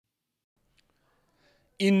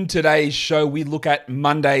In today's show, we look at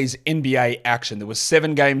Monday's NBA action. There was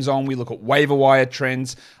 7 games on. We look at waiver wire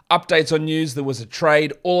trends, updates on news. There was a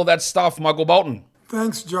trade, all of that stuff. Michael Bolton.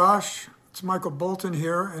 Thanks, Josh. It's Michael Bolton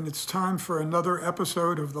here, and it's time for another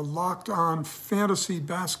episode of the Locked On Fantasy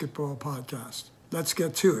Basketball Podcast. Let's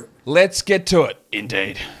get to it. Let's get to it,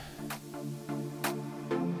 indeed.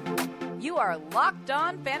 You are Locked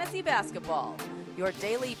On Fantasy Basketball, your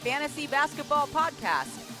daily fantasy basketball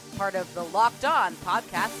podcast, part of the Locked On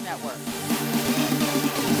Podcast Network.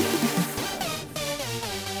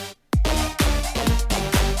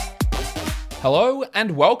 Hello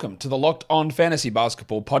and welcome to the Locked On Fantasy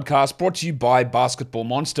Basketball Podcast, brought to you by Basketball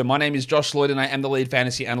Monster. My name is Josh Lloyd and I am the lead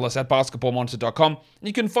fantasy analyst at basketballmonster.com. And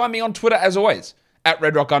you can find me on Twitter as always, at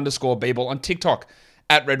redrock_Beeble, on TikTok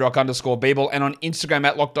at redrock_Beeble, and on Instagram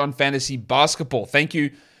at Locked On Fantasy Basketball. Thank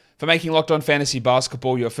you for making Locked On Fantasy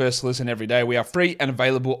Basketball your first listen every day. We are free and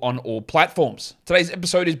available on all platforms. Today's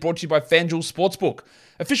episode is brought to you by FanDuel Sportsbook,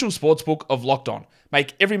 official sportsbook of Locked On.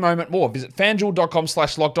 Make every moment more. Visit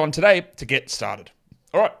fanduel.com/lockedon today to get started.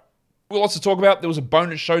 All right, we have lots to talk about. There was a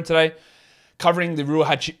bonus show today covering the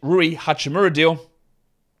Rui Hachimura deal.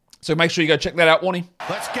 So make sure you go check that out, Warnie.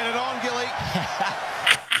 Let's get it on, Gilly.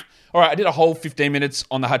 All right, I did a whole 15 minutes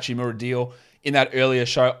on the Hachimura deal in that earlier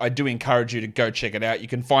show. I do encourage you to go check it out. You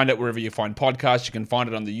can find it wherever you find podcasts. You can find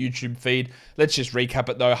it on the YouTube feed. Let's just recap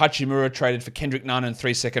it though. Hachimura traded for Kendrick Nunn and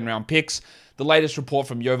 3 second-round picks. The latest report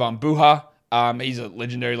from Jovan Buha, he's a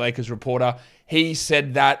legendary Lakers reporter. He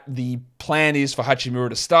said that the plan is for Hachimura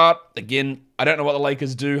to start. Again, I don't know what the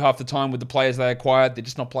Lakers do half the time with the players they acquire. They're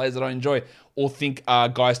just not players that I enjoy or think are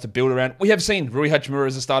guys to build around. We have seen Rui Hachimura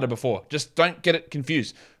as a starter before. Just don't get it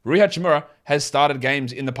confused. Rui Hachimura has started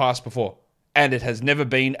games in the past before, and it has never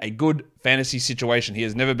been a good fantasy situation. He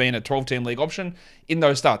has never been a 12-team league option in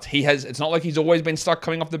those starts. It's not like he's always been stuck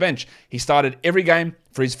coming off the bench. He started every game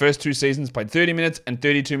for his first 2 seasons, played 30 minutes and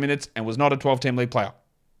 32 minutes, and was not a 12-team league player.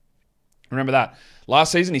 Remember that.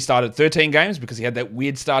 Last season, he started 13 games because he had that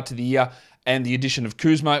weird start to the year and the addition of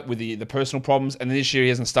Kuzma with the personal problems. And this year, he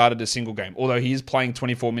hasn't started a single game, although he is playing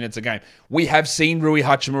 24 minutes a game. We have seen Rui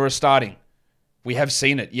Hachimura starting. We have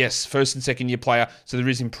seen it. Yes, first and second year player, so there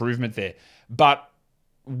is improvement there. But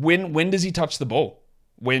when does he touch the ball?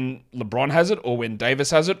 When LeBron has it, or when Davis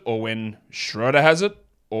has it, or when Schroeder has it,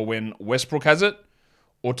 or when Westbrook has it,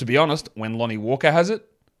 or to be honest, when Lonnie Walker has it?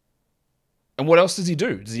 And what else does he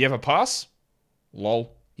do? Does he ever pass?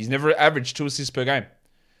 Lol. He's never averaged 2 assists per game.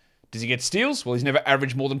 Does he get steals? Well, he's never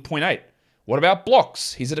averaged more than 0.8. What about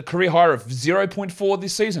blocks? He's at a career high of 0.4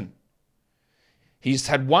 this season. He's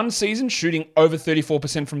had 1 season shooting over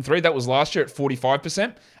 34% from 3. That was last year at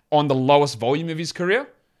 45% on the lowest volume of his career.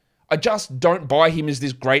 I just don't buy him as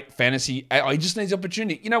this great fantasy. He just needs the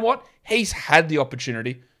opportunity. You know what? He's had the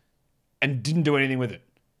opportunity and didn't do anything with it.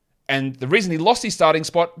 And the reason he lost his starting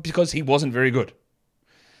spot because he wasn't very good.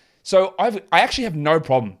 So I actually have no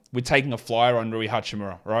problem with taking a flyer on Rui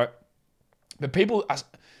Hachimura, right? But people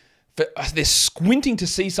they're squinting to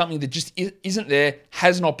see something that just isn't there,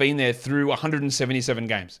 has not been there through 177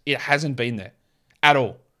 games. It hasn't been there at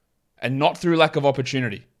all. And not through lack of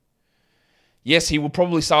opportunity. Yes, he will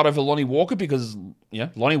probably start over Lonnie Walker because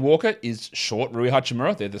Lonnie Walker is short Rui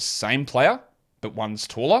Hachimura. They're the same player, but one's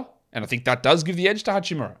taller. And I think that does give the edge to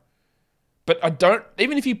Hachimura. But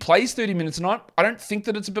even if he plays 30 minutes a night, I don't think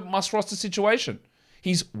that it's a bit must-roster situation.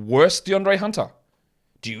 He's worse DeAndre Hunter.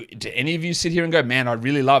 Do any of you sit here and go, man, I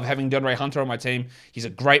really love having DeAndre Hunter on my team. He's a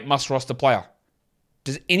great must-roster player.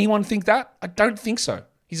 Does anyone think that? I don't think so.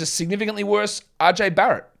 He's a significantly worse RJ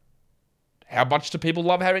Barrett. How much do people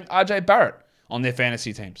love having RJ Barrett on their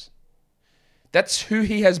fantasy teams? That's who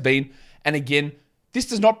he has been. And again, this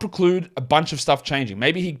does not preclude a bunch of stuff changing.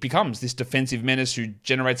 Maybe he becomes this defensive menace who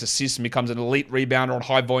generates assists and becomes an elite rebounder on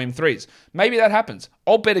high-volume threes. Maybe that happens.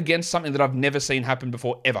 I'll bet against something that I've never seen happen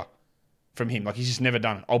before, ever, from him. Like, he's just never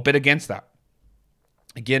done it. I'll bet against that.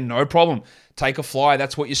 Again, no problem. Take a fly.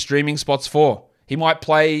 That's what your streaming spot's for. He might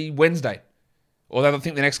play Wednesday. Although I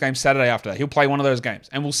think the next game's Saturday after that. He'll play one of those games,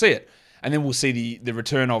 and we'll see it. And then we'll see the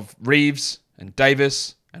return of Reeves and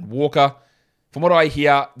Davis and Walker. From what I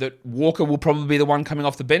hear, that Walker will probably be the one coming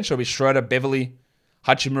off the bench. It'll be Schroeder, Beverly,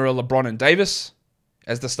 Hachimura, LeBron, and Davis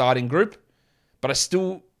as the starting group. But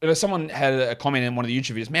someone had a comment in one of the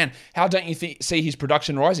YouTube videos, man, how don't you see his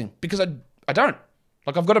production rising? Because I don't.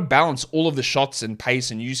 Like, I've got to balance all of the shots and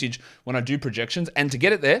pace and usage when I do projections. And to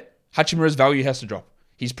get it there, Hachimura's value has to drop.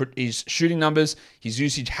 His shooting numbers, his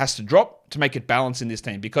usage has to drop to make it balance in this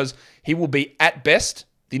team. Because he will be, at best,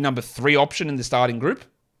 the number 3 option in the starting group.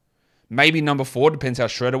 Maybe number 4, depends how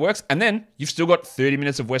Schroeder works. And then you've still got 30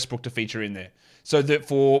 minutes of Westbrook to feature in there. So that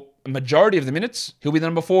for a majority of the minutes, he'll be the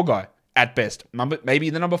number 4 guy at best. Maybe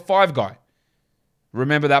the number 5 guy.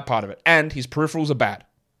 Remember that part of it. And his peripherals are bad.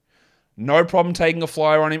 No problem taking a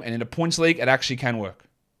flyer on him, and in a points league, it actually can work.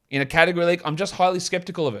 In a category league, I'm just highly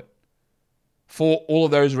skeptical of it. For all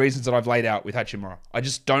of those reasons that I've laid out with Hachimura. I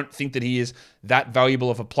just don't think that he is that valuable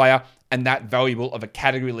of a player and that valuable of a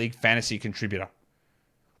category league fantasy contributor.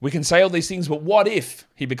 We can say all these things, but what if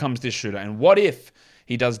he becomes this shooter? And what if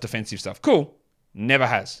he does defensive stuff? Cool. Never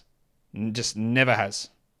has. Just never has.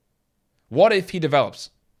 What if he develops?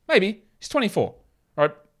 Maybe. He's 24. All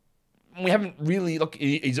right. We haven't really... Look,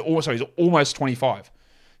 he's almost 25.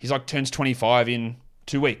 He's like turns 25 in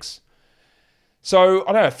 2 weeks. So,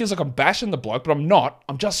 I don't know, it feels like I'm bashing the bloke, but I'm not.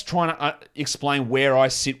 I'm just trying to explain where I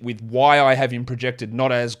sit with why I have him projected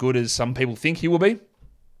not as good as some people think he will be,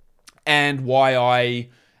 and why I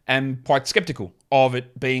am quite skeptical of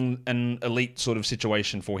it being an elite sort of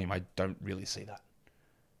situation for him. I don't really see that.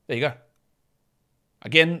 There you go.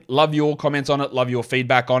 Again, love your comments on it, love your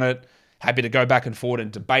feedback on it. Happy to go back and forward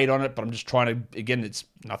and debate on it, but I'm just trying to, again, it's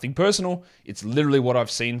nothing personal. It's literally what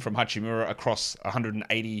I've seen from Hachimura across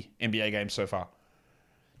 180 NBA games so far.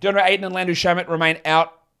 DeAndre Ayton and Landry Shamet remain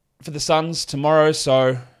out for the Suns tomorrow,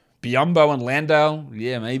 so Biyombo and Landale,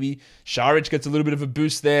 yeah, maybe. Šarić gets a little bit of a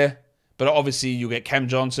boost there, but obviously you'll get Cam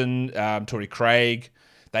Johnson, Torrey Craig.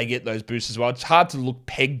 They get those boosts as well. It's hard to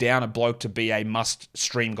peg down a bloke to be a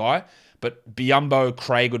must-stream guy, but Biyombo,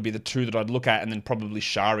 Craig would be the 2 that I'd look at, and then probably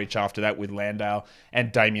Šarić after that with Landale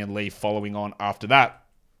and Damian Lee following on after that.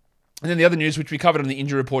 And then the other news, which we covered on the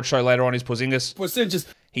injury report show later on, is Porzingis.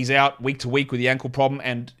 He's out week to week with the ankle problem,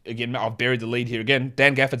 and again, I've buried the lead here again.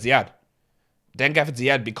 Dan Gafford's the ad. Dan Gafford's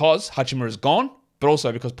the ad because Hachimura is gone, but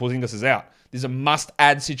also because Porzingis is out. This is a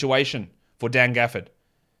must-add situation for Dan Gafford.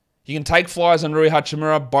 You can take flyers on Rui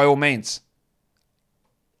Hachimura by all means.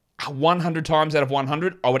 100 times out of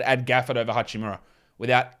 100, I would add Gafford over Hachimura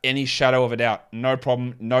without any shadow of a doubt. No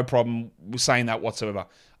problem with saying that whatsoever.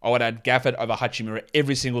 I would add Gafford over Hachimura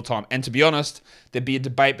every single time. And to be honest, there'd be a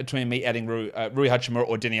debate between me adding Rui Hachimura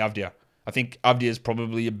or Deni Avdija. I think Avdija is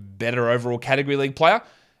probably a better overall category league player.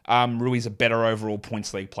 Rui's a better overall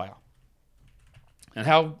points league player. And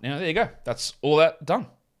there you go. That's all that done.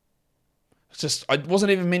 It's just, I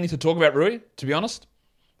wasn't even meaning to talk about Rui, to be honest.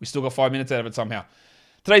 We still got 5 minutes out of it somehow.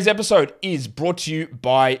 Today's episode is brought to you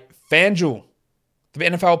by FanDuel. The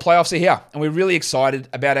NFL playoffs are here, and we're really excited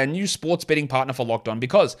about our new sports betting partner for Locked On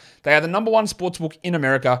because they are the number 1 sportsbook in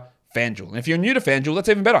America, FanDuel. And if you're new to FanDuel, that's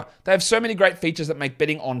even better. They have so many great features that make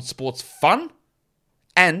betting on sports fun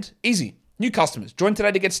and easy. New customers, join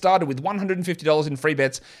today to get started with $150 in free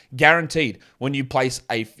bets guaranteed when you place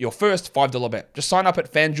your first $5 bet. Just sign up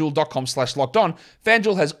at fanduel.com/lockedon.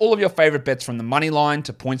 FanDuel has all of your favorite bets from the money line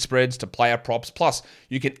to point spreads to player props. Plus,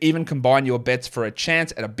 you can even combine your bets for a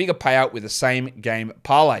chance at a bigger payout with the same game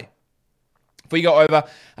parlay. If we go over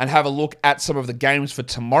and have a look at some of the games for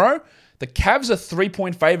tomorrow, the Cavs are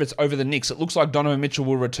 3-point favorites over the Knicks. It looks like Donovan Mitchell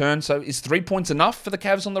will return. So is 3 points enough for the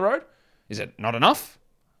Cavs on the road? Is it not enough?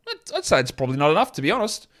 I'd say it's probably not enough, to be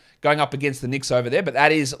honest, going up against the Knicks over there. But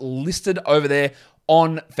that is listed over there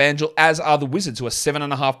on FanDuel, as are the Wizards, who are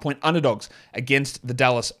 7.5-point underdogs against the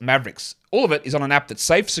Dallas Mavericks. All of it is on an app that's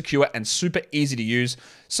safe, secure, and super easy to use.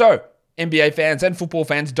 So, NBA fans and football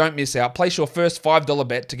fans, don't miss out. Place your first $5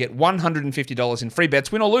 bet to get $150 in free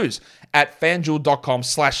bets, win or lose, at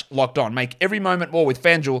fanduel.com/lockedon. Make every moment more with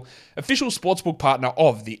FanDuel, official sportsbook partner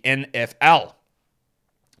of the NFL.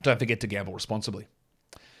 Don't forget to gamble responsibly.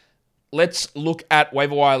 Let's look at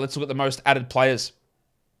waiver wire. Let's look at the most added players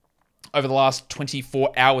over the last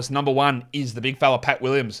 24 hours. Number 1 is the big fella, Pat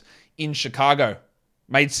Williams, in Chicago.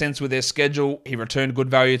 Made sense with their schedule. He returned good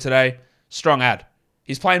value today. Strong ad.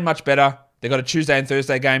 He's playing much better. They got a Tuesday and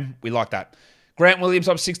Thursday game. We like that. Grant Williams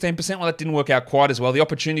up 16%. Well, that didn't work out quite as well. The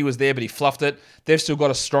opportunity was there, but he fluffed it. They've still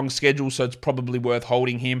got a strong schedule, so it's probably worth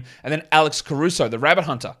holding him. And then Alex Caruso, the rabbit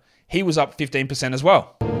hunter. He was up 15% as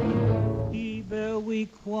well. Be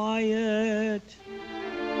quiet.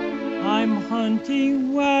 I'm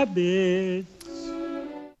hunting rabbits.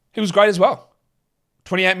 He was great as well.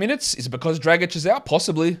 28 minutes. Is it because Dragic is out?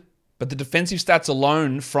 Possibly. But the defensive stats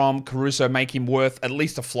alone from Caruso make him worth at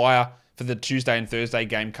least a flyer for the Tuesday and Thursday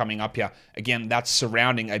game coming up here. Again, that's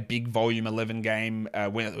surrounding a big volume 11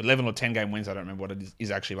 or 10 game wins. I don't remember what it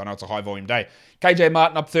is actually, but I know it's a high volume day. KJ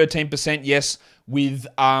Martin up 13%. Yes, with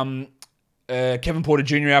Kevin Porter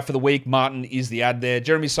Jr. out for the week. Martin is the ad there.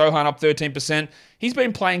 Jeremy Sohan up 13%. He's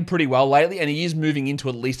been playing pretty well lately, and he is moving into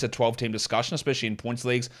at least a 12-team discussion, especially in points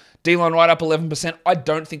leagues. Delon Wright up 11%. I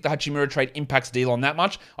don't think the Hachimura trade impacts Delon that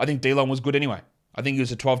much. I think Delon was good anyway. I think he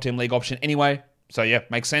was a 12-team league option anyway. So, yeah,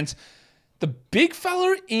 makes sense. The big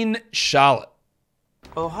fella in Charlotte.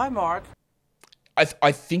 Oh, hi, Mark.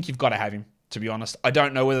 I think you've got to have him, to be honest. I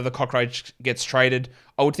don't know whether the cockroach gets traded.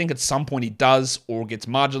 I would think at some point he does or gets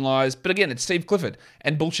marginalised. But again, it's Steve Clifford,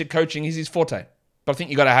 and bullshit coaching is his forte. But I think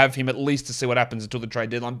you've got to have him at least to see what happens until the trade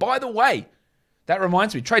deadline. By the way, that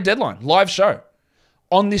reminds me, trade deadline, live show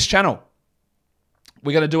on this channel.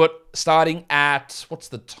 We're going to do it starting at, what's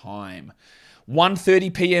the time?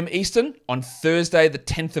 1:30 p.m. Eastern on Thursday, the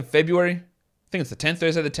 10th of February. I think it's the 10th,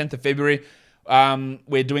 Thursday, the 10th of February.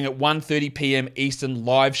 We're doing it 1:30 p.m. Eastern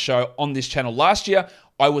live show on this channel. Last year,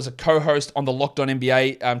 I was a co-host on the Locked On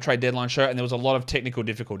NBA trade deadline show, and there was a lot of technical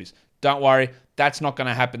difficulties. Don't worry, that's not going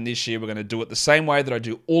to happen this year. We're going to do it the same way that I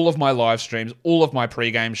do all of my live streams, all of my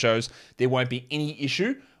pre-game shows. There won't be any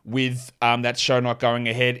issue with that show not going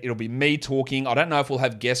ahead. It'll be me talking. I don't know if we'll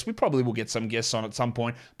have guests. We probably will get some guests on at some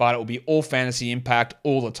point, but it will be all fantasy impact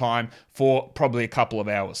all the time for probably a couple of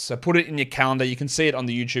hours. So put it in your calendar. You can see it on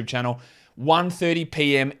the YouTube channel. 1:30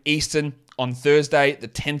 p.m. Eastern on Thursday, the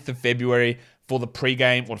 10th of February for the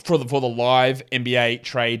pregame or for the live NBA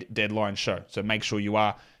trade deadline show. So make sure you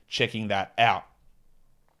are checking that out.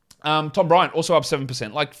 Tom Bryant also up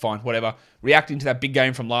 7%. Like, fine, whatever. Reacting to that big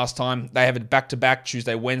game from last time. They have it back-to-back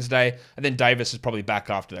Tuesday, Wednesday, and then Davis is probably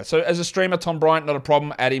back after that. So as a streamer, Tom Bryant, not a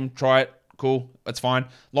problem. Add him, try it. Cool, that's fine.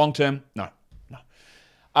 Long-term, no.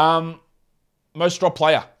 Most drop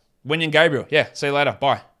player, Wenyen Gabriel. Yeah, see you later.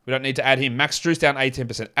 Bye. We don't need to add him. Max Strus down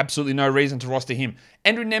 18%. Absolutely no reason to roster him.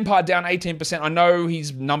 Andrew Nembhard down 18%. I know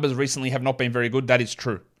his numbers recently have not been very good. That is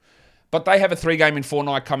true. But they have a 3-game in 4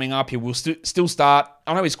 night coming up. He will still start.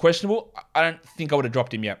 I know he's questionable. I don't think I would have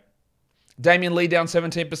dropped him yet. Damian Lee down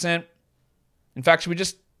 17%. In fact, should we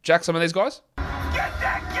just jack some of these guys? Get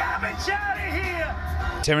that garbage out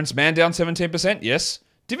of here! Terrence Mann down 17%. Yes.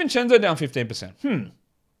 DiVincenzo down 15%.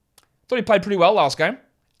 Thought he played pretty well last game.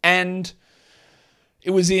 And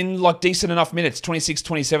it was in like decent enough minutes,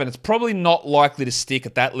 26-27. It's probably not likely to stick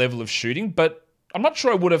at that level of shooting, but I'm not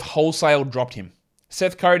sure I would have wholesale dropped him.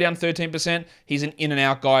 Seth Curry down 13%. He's an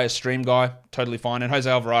in-and-out guy, a stream guy, totally fine. And Jose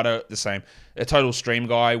Alvarado, the same. A total stream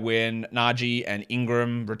guy when Najee and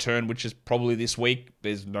Ingram return, which is probably this week.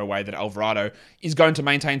 There's no way that Alvarado is going to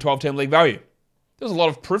maintain 12-team league value. There's a lot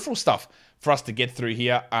of peripheral stuff for us to get through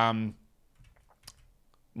here.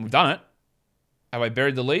 We've done it. Have I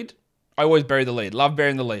buried the lead? I always bury the lead. Love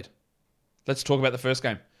burying the lead. Let's talk about the first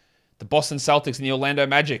game. The Boston Celtics and the Orlando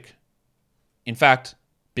Magic. In fact,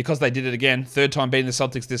 because they did it again, third time beating the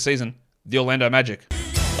Celtics this season, the Orlando Magic.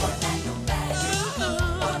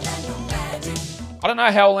 I don't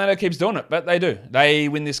know how Orlando keeps doing it, but they do. They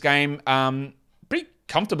win this game pretty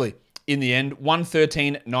comfortably in the end.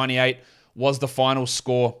 113-98 was the final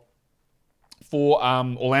score for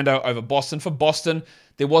Orlando over Boston. For Boston,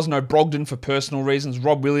 there was no Brogdon for personal reasons.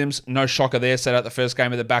 Rob Williams, no shocker there, set out the first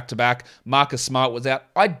game of the back-to-back. Marcus Smart was out.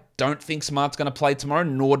 I don't think Smart's going to play tomorrow,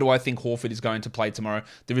 nor do I think Horford is going to play tomorrow.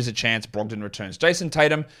 There is a chance Brogdon returns. Jason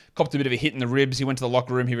Tatum copped a bit of a hit in the ribs. He went to the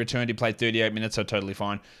locker room. He returned. He played 38 minutes, so totally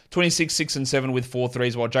fine. 26, 6, and 7 with 4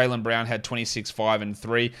 threes, while Jaylen Brown had 26, 5, and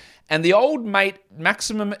 3. And the old mate,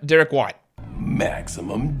 Maximum Derek White.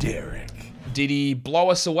 Maximum Derek. Did he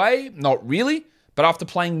blow us away? Not really. But after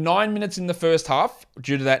playing 9 minutes in the first half,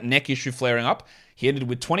 due to that neck issue flaring up, he ended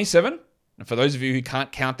with 27. And for those of you who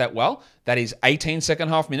can't count that well, that is 18 second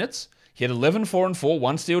half minutes. He had 11, 4, and 4,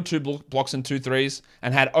 1 steal, 2 blocks, and 2 threes,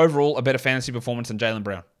 and had overall a better fantasy performance than Jaylen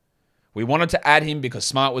Brown. We wanted to add him because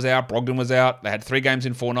Smart was out, Brogdon was out. They had 3 games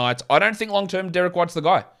in 4 nights. I don't think long-term Derek White's the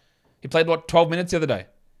guy. He played, 12 minutes the other day.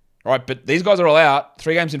 All right, but these guys are all out.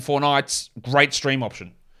 3 games in 4 nights, great stream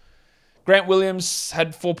option. Grant Williams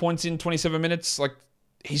had 4 points in 27 minutes.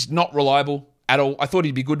 He's not reliable at all. I thought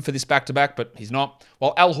he'd be good for this back-to-back, but he's not.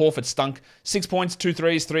 While Al Horford stunk. 6 points, 2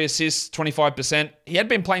 threes, 3 assists, 25%. He had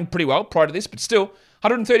been playing pretty well prior to this, but still,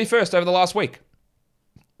 131st over the last week.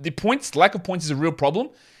 The lack of points is a real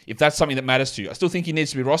problem if that's something that matters to you. I still think he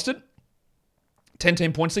needs to be rostered.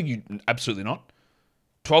 10-team points league, absolutely not.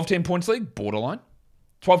 12-team points league, borderline.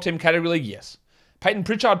 12-team category league, yes. Peyton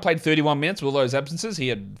Pritchard played 31 minutes with all those absences. He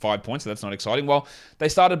had 5 points, so that's not exciting. Well, they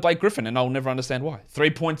started Blake Griffin, and I'll never understand why.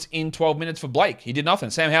 3 points in 12 minutes for Blake. He did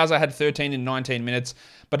nothing. Sam Hauser had 13 in 19 minutes,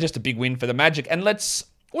 but just a big win for the Magic. And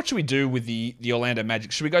what should we do with the Orlando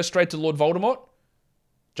Magic? Should we go straight to Lord Voldemort?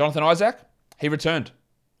 Jonathan Isaac? He returned.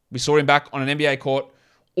 We saw him back on an NBA court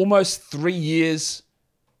almost 3 years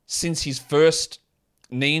since his first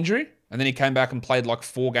knee injury, and then he came back and played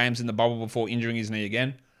 4 games in the bubble before injuring his knee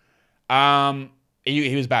again.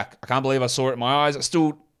 He was back. I can't believe I saw it in my eyes.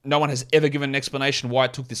 No one has ever given an explanation why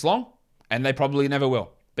it took this long, and they probably never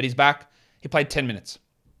will. But he's back. He played 10 minutes.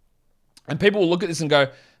 And people will look at this and go,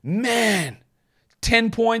 Man,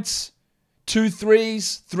 10 points, 2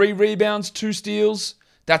 threes, 3 rebounds, 2 steals.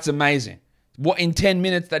 That's amazing. What in 10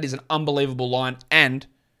 minutes, that is an unbelievable line, and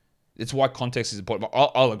it's why context is important.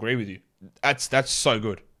 I'll agree with you. That's so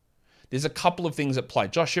good. There's a couple of things at play.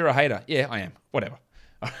 Josh, you're a hater. Yeah, I am. Whatever.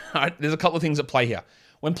 All right, there's a couple of things at play here.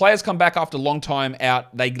 When players come back after a long time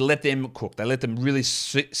out, they let them cook. They let them really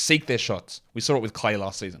seek their shots. We saw it with Clay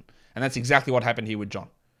last season. And that's exactly what happened here with John.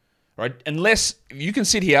 Right? Unless you can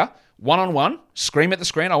sit here one-on-one, scream at the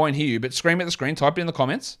screen. I won't hear you, but scream at the screen. Type it in the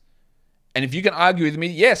comments. And if you can argue with me,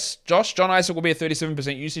 yes, John Isaac will be a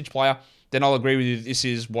 37% usage player, then I'll agree with you. This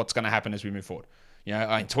is what's going to happen as we move forward. You know,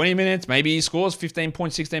 in 20 minutes, maybe he scores 15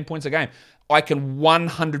 points, 16 points a game. I can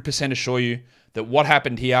 100% assure you that what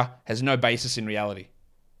happened here has no basis in reality.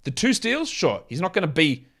 The 2 steals, sure. He's not going to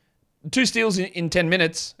be 2 steals in 10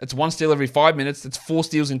 minutes. It's 1 steal every 5 minutes. That's 4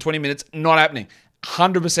 steals in 20 minutes. Not happening.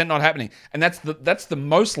 100% not happening. And that's the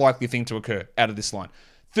most likely thing to occur out of this line.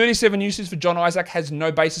 37 uses for John Isaac has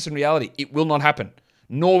no basis in reality. It will not happen.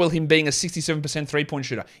 Nor will him being a 67% three-point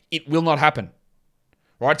shooter. It will not happen.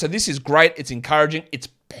 Right? So this is great. It's encouraging. It's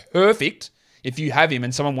perfect if you have him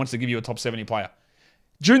and someone wants to give you a top 70 player.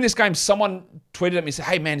 During this game, someone tweeted at me and said,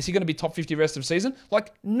 hey man, is he going to be top 50 rest of the season?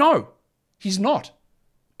 Like, no, he's not.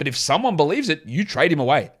 But if someone believes it, you trade him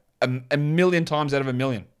away a million times out of a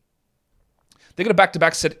million. They've got a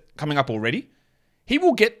back-to-back set coming up already. He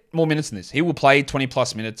will get more minutes than this. He will play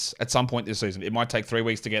 20-plus minutes at some point this season. It might take 3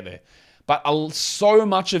 weeks to get there. But so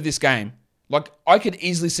much of this game, like I could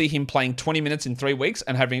easily see him playing 20 minutes in 3 weeks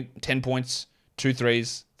and having 10 points, 2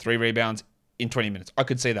 threes, 3 rebounds in 20 minutes. I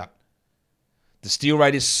could see that. The steal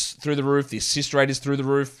rate is through the roof. The assist rate is through the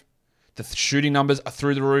roof. The shooting numbers are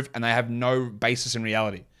through the roof, and they have no basis in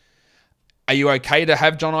reality. Are you okay to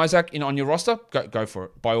have John Isaac on your roster? Go for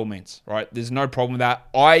it, by all means. Right? There's no problem with that.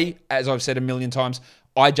 As I've said a million times,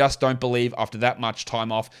 I just don't believe after that much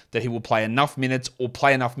time off that he will play enough minutes or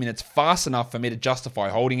play enough minutes fast enough for me to justify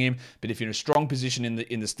holding him. But if you're in a strong position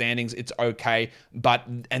in the standings, it's okay.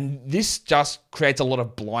 And this just creates a lot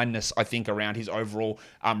of blindness, I think, around his overall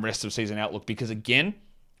rest of season outlook. Because again,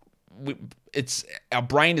 our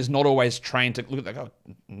brain is not always trained to look at that. Oh,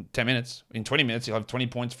 in 10 minutes, in 20 minutes, you'll have 20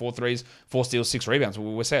 points, 4 threes, 4 steals, 6 rebounds.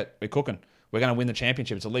 We're set. We're cooking. We're going to win the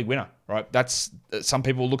championship. It's a league winner, right? That's some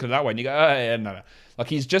people look at it that way and you go, oh, yeah, no. Like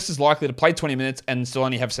he's just as likely to play 20 minutes and still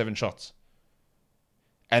only have 7 shots.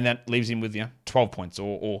 And that leaves him with 12 points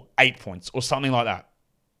or 8 points or something like that.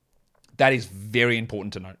 That is very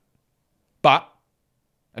important to note. But,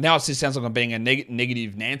 and now it just sounds like I'm being a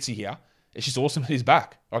negative Nancy here. It's just awesome that he's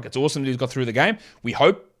back. Like it's awesome that he's got through the game. We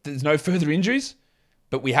hope there's no further injuries,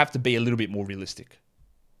 but we have to be a little bit more realistic.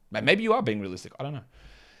 Maybe you are being realistic. I don't know.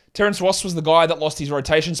 Terrence Ross was the guy that lost his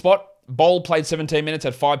rotation spot. Bol played 17 minutes,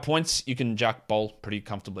 had 5 points. You can jack Bol pretty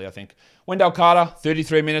comfortably, I think. Wendell Carter,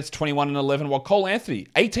 33 minutes, 21 and 11. While Cole Anthony,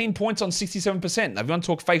 18 points on 67%. Now, if you want to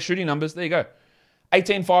talk fake shooting numbers, there you go.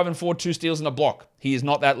 18, 5 and 4, 2 steals and a block. He is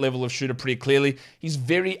not that level of shooter pretty clearly. He's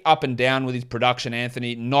very up and down with his production,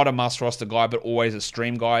 Anthony. Not a must-roster guy, but always a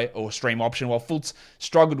stream guy or stream option. While Fultz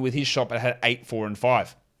struggled with his shot, but had 8, 4 and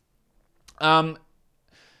 5.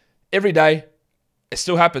 Every day, it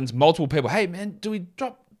still happens. Multiple people, hey man, do we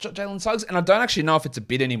drop Jalen Suggs? And I don't actually know if it's a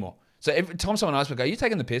bid anymore. So every time someone asks me, I go, are you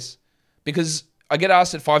taking the piss? Because I get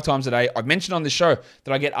asked it 5 times a day. I've mentioned on this show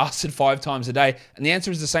that I get asked it 5 times a day. And the answer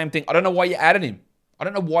is the same thing. I don't know why you added him. I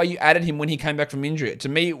don't know why you added him when he came back from injury. To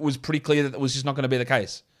me, it was pretty clear that it was just not going to be the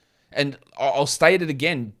case. And I'll state it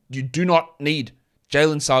again. You do not need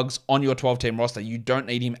Jalen Suggs on your 12-team roster. You don't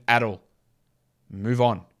need him at all. Move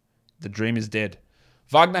on. The dream is dead.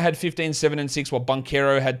 Wagner had 15, 7 and 6, while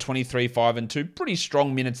Banchero had 23, 5 and 2. Pretty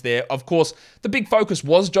strong minutes there. Of course, the big focus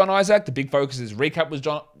was John Isaac. The big focus is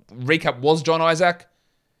recap was John Isaac.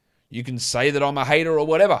 You can say that I'm a hater or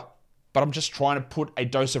whatever, but I'm just trying to put a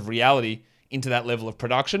dose of reality into that level of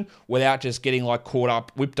production without just getting like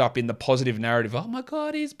whipped up in the positive narrative. Oh my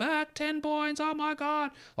God, he's back, 10 points. Oh my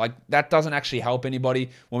God. Like that doesn't actually help anybody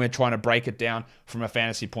when we're trying to break it down from a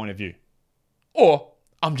fantasy point of view. Or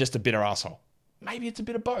I'm just a bitter asshole. Maybe it's a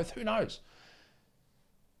bit of both. Who knows?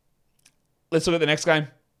 Let's look at the next game.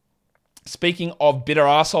 Speaking of bitter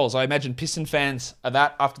assholes, I imagine Piston fans are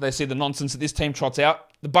that after they see the nonsense that this team trots out.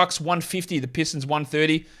 The Bucks 150, the Pistons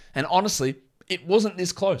 130. And honestly, it wasn't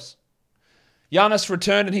this close. Giannis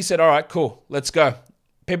returned and he said, all right, cool, let's go.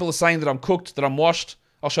 People are saying that I'm cooked, that I'm washed.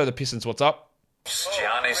 I'll show the Pistons what's up.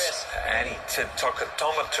 Giannis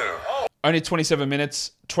Antetokounmpo. Only 27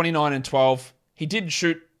 minutes, 29 and 12. He did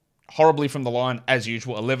shoot horribly from the line, as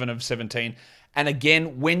usual, 11 of 17. And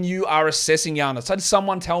again, when you are assessing Giannis, I had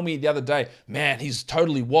someone tell me the other day, man, he's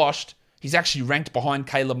totally washed. He's actually ranked behind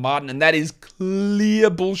Caleb Martin, and that is clear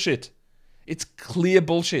bullshit. It's clear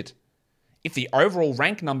bullshit. If the overall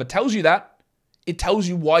rank number tells you that, it tells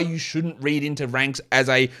you why you shouldn't read into ranks as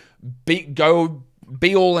a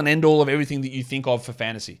be all and end all of everything that you think of for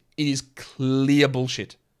fantasy. It is clear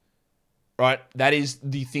bullshit. Right? That is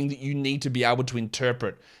the thing that you need to be able to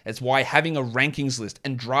interpret. It's why having a rankings list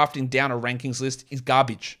and drafting down a rankings list is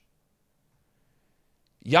garbage.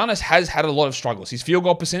 Giannis has had a lot of struggles. His field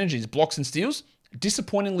goal percentage, his blocks and steals,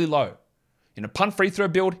 disappointingly low. In a punt free throw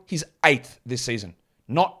build, he's 8th this season,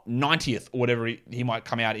 not 90th or whatever he might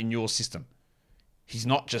come out in your system. He's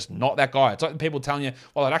not that guy. It's like people telling you,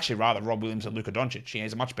 well, I'd actually rather Rob Williams than Luka Doncic.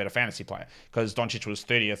 He's a much better fantasy player because Doncic was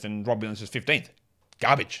 30th and Rob Williams was 15th.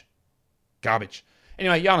 Garbage.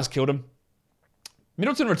 Anyway, Giannis killed him.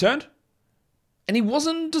 Middleton returned, and he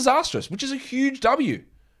wasn't disastrous, which is a huge W.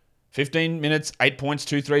 15 minutes, 8 points,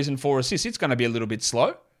 2 threes, and 4 assists. It's going to be a little bit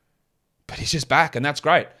slow, but he's just back, and that's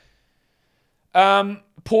great.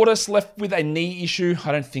 Portis left with a knee issue.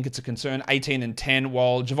 I don't think it's a concern. 18 and 10,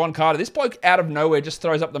 while Javon Carter, this bloke out of nowhere, just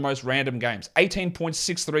throws up the most random games. 18 points,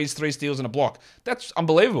 6 threes, 3 steals, and a block. That's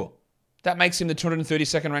unbelievable. That makes him the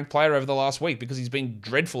 232nd ranked player over the last week because he's been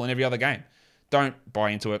dreadful in every other game. Don't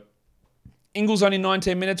buy into it. Ingles only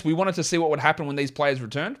 19 minutes. We wanted to see what would happen when these players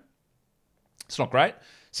returned. It's not great.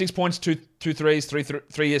 6 points, 2 threes,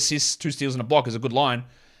 3 assists, 2 steals, and a block is a good line.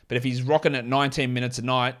 But if he's rocking at 19 minutes a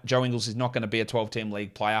night, Joe Ingles is not going to be a 12-team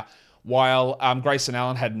league player. While Grayson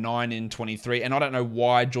Allen had 9 in 23. And I don't know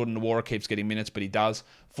why Jordan Nwora keeps getting minutes, but he does.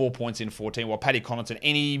 4 points in 14. While Paddy Connaughton,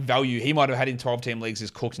 any value he might have had in 12-team leagues is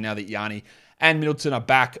cooked now that Yanni and Middleton are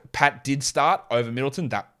back. Pat did start over Middleton.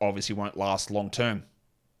 That obviously won't last long term.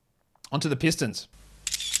 On to the Pistons.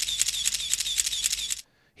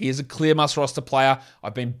 He is a clear must-roster player.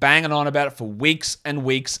 I've been banging on about it for weeks and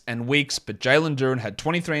weeks and weeks, but Jalen Duren had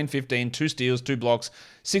 23 and 15, 2 steals, 2 blocks,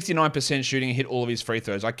 69% shooting, and hit all of his free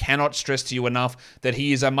throws. I cannot stress to you enough that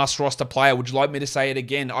he is a must-roster player. Would you like me to say it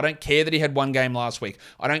again? I don't care that he had 1 game last week.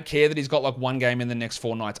 I don't care that he's got like 1 game in the next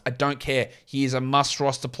 4 nights. I don't care. He is a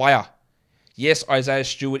must-roster player. Yes, Isaiah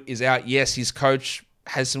Stewart is out. Yes, his coach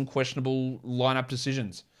has some questionable lineup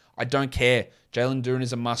decisions. I don't care. Jalen Duren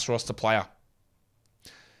is a must-roster player.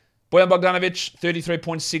 Bojan Bogdanovic,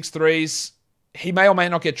 33.6 threes. He may or may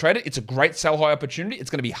not get traded. It's a great sell-high opportunity. It's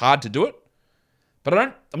going to be hard to do it. But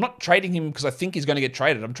I'm not trading him because I think he's going to get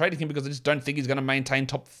traded. I'm trading him because I just don't think he's going to maintain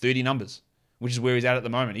top 30 numbers, which is where he's at the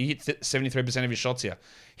moment. He hit 73% of his shots here.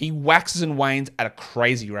 He waxes and wanes at a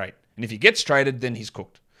crazy rate. And if he gets traded, then he's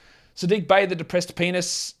cooked. Sadiq Bey, the depressed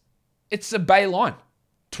penis, it's a Bey line.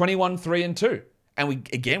 21, 3, and 2. And we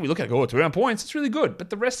look at it, 2 points. It's really good. But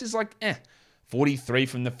the rest is like, 43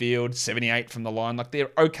 from the field, 78 from the line. Like,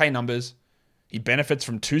 they're okay numbers. He benefits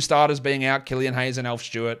from 2 starters being out, Killian Hayes and Alf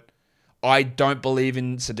Stewart. I don't believe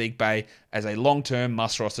in Sadiq Bey as a long-term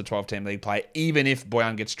must-roster 12-team league player, even if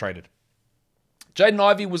Bojan gets traded. Jaden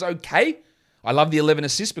Ivey was okay. I love the 11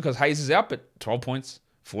 assists because Hayes is out, but 12 points,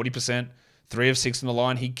 40%, 3 of 6 on the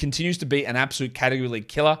line. He continues to be an absolute category league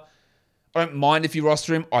killer. I don't mind if you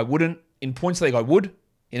roster him. I wouldn't. In points league, I would.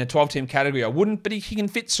 In a 12-team category, I wouldn't, but he can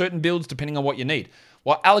fit certain builds depending on what you need.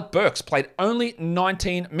 While Alec Burks played only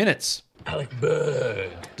 19 minutes. Alec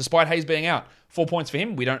Burks. Despite Hayes being out. 4 points for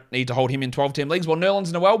him. We don't need to hold him in 12-team leagues. While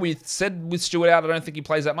Nerlens Noel, we said with Stewart out, I don't think he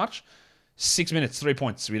plays that much. 6 minutes, 3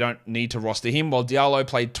 points. We don't need to roster him. While Diallo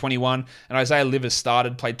played 21, and Isaiah Livers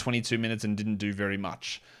started, played 22 minutes, and didn't do very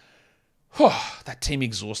much. That team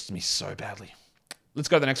exhausts me so badly. Let's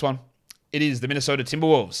go to the next one. It is the Minnesota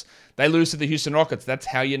Timberwolves. They lose to the Houston Rockets. That's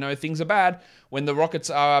how you know things are bad, when the Rockets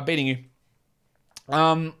are beating you.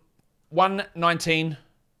 119,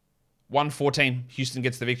 114. Houston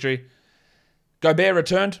gets the victory. Gobert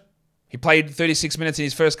returned. He played 36 minutes in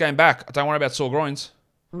his first game back. I don't worry about sore groins.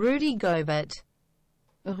 Rudy Gobert.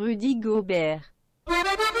 Rudy Gobert.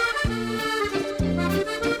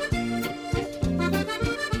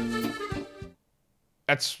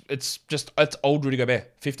 It's old Rudy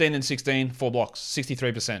Gobert. 15 and 16, 4 blocks,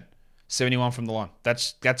 63%, 71 from the line.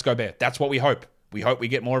 That's Gobert. That's what we hope. We hope we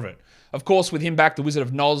get more of it. Of course, with him back, the Wizard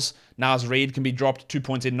of Naz Reid can be dropped 2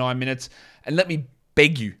 points in 9 minutes. And let me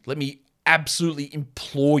beg you, let me absolutely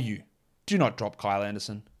implore you, do not drop Kyle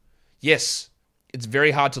Anderson. Yes, it's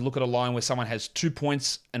very hard to look at a line where someone has 2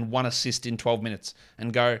 points and 1 assist in 12 minutes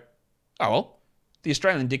and go, oh, well, the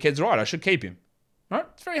Australian dickhead's right. I should keep him. Right?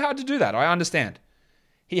 It's very hard to do that. I understand.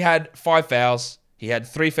 He had 5 fouls. He had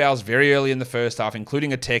 3 fouls very early in the first half,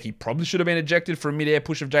 including a tech. He probably should have been ejected for a mid-air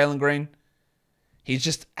push of Jalen Green. He's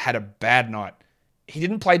just had a bad night. He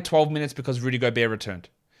didn't play 12 minutes because Rudy Gobert returned.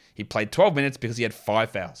 He played 12 minutes because he had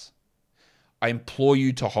 5 fouls. I implore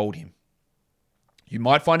you to hold him. You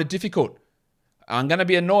might find it difficult. I'm going to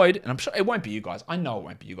be annoyed, and I'm sure it won't be you guys. I know it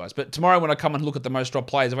won't be you guys. But tomorrow when I come and look at the most dropped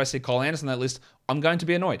players, if I see Kyle Anderson on that list, I'm going to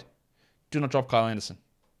be annoyed. Do not drop Kyle Anderson.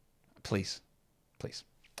 Please. Please.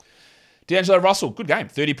 D'Angelo Russell, good game.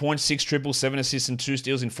 30 points, 6 triples, 7 assists, and 2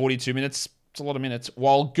 steals in 42 minutes. It's a lot of minutes.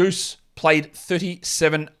 While Goose played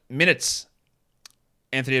 37 minutes.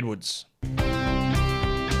 Anthony Edwards.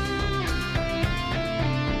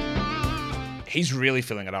 He's really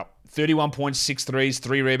filling it up. 31 points, 6 threes,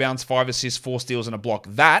 3 rebounds, 5 assists, 4 steals, and a block.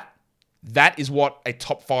 That is what a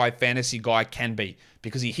top 5 fantasy guy can be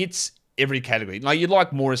because he hits every category. Now, you'd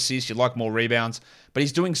like more assists, you'd like more rebounds, but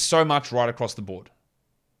he's doing so much right across the board.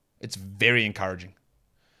 It's very encouraging.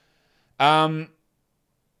 McDaniels,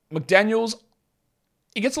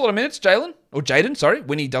 he gets a lot of minutes, Jaden,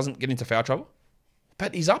 when he doesn't get into foul trouble.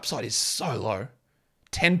 But his upside is so low.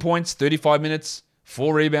 10 points, 35 minutes,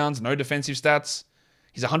 4 rebounds, no defensive stats.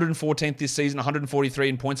 He's 114th this season, 143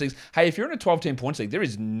 in points leagues. Hey, if you're in a 12-team points league, there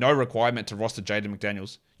is no requirement to roster Jaden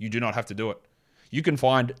McDaniels. You do not have to do it. You can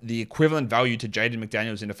find the equivalent value to Jaden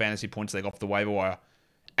McDaniels in a fantasy points league off the waiver wire,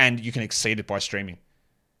 and you can exceed it by streaming.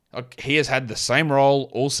 He has had the same role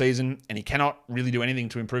all season, and he cannot really do anything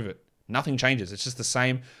to improve it. Nothing changes. It's just the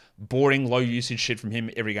same boring, low-usage shit from him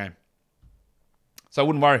every game. So I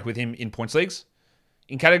wouldn't worry with him in points leagues.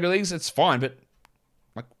 In category leagues, it's fine, but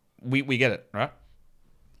we get it, right?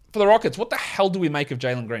 For the Rockets, what the hell do we make of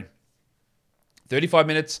Jalen Green? 35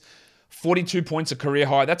 minutes, 42 points, a career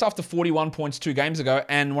high. That's after 41 points 2 games ago,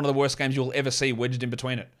 and one of the worst games you'll ever see wedged in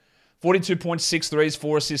between it. 42 points, 6 threes,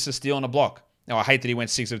 4 assists, a steal, and a block. Now, I hate that he went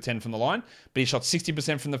 6 of 10 from the line, but he shot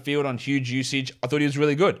 60% from the field on huge usage. I thought he was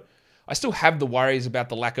really good. I still have the worries about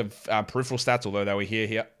the lack of peripheral stats, although they were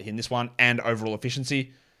here in this one, and overall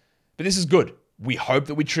efficiency. But this is good. We hope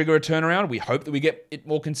that we trigger a turnaround. We hope that we get it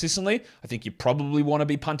more consistently. I think you probably want to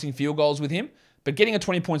be punting field goals with him, but getting a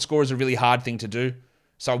 20-point score is a really hard thing to do,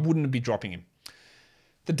 so I wouldn't be dropping him.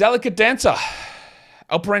 The delicate dancer,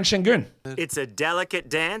 Alperen Şengün. It's a delicate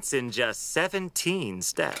dance in just 17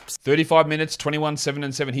 steps. 35 minutes, 21, 7,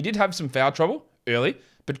 and 7. He did have some foul trouble early,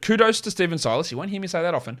 but kudos to Stephen Silas, you won't hear me say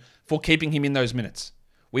that often, for keeping him in those minutes.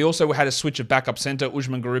 We also had a switch of backup center,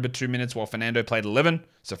 Usman Garuba 2 minutes while Fernando played 11.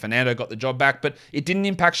 So Fernando got the job back, but it didn't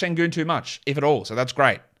impact Şengün too much, if at all. So that's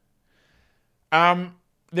great. There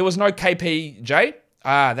was no KPJ.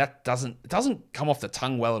 That doesn't come off the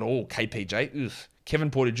tongue well at all, KPJ. Ugh. Kevin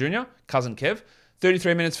Porter Jr., cousin Kev.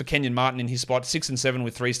 33 minutes for Kenyon Martin in his spot, 6 and 7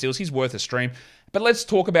 with 3 steals. He's worth a stream. But let's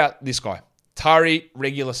talk about this guy. Tari,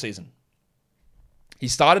 regular season. He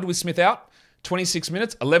started with Smith out. 26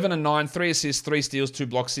 minutes, 11 and 9, 3 assists, 3 steals, 2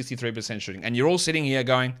 blocks, 63% shooting. And you're all sitting here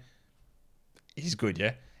going, he's good,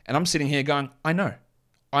 yeah? And I'm sitting here going, I know.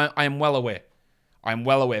 I am well aware. I'm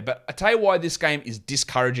well aware. But I tell you why this game is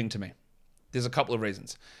discouraging to me. There's a couple of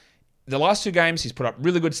reasons. The last 2 games, he's put up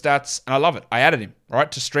really good stats, and I love it. I added him,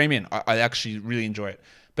 right, to stream in. I actually really enjoy it.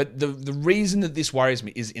 But the reason that this worries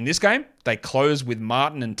me is in this game, they close with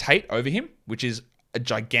Martin and Tate over him, which is a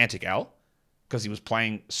gigantic L, because he was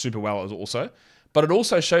playing super well also. But it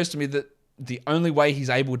also shows to me that the only way he's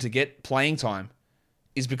able to get playing time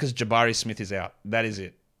is because Jabari Smith is out. That is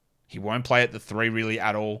it. He won't play at the 3 really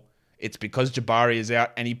at all. It's because Jabari is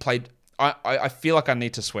out and he played... I feel like I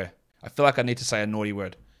need to swear. I feel like I need to say a naughty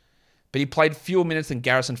word. But he played fewer minutes than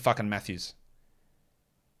Garrison fucking Matthews.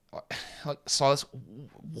 Like, Silas,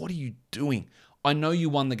 what are you doing? I know you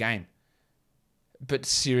won the game. But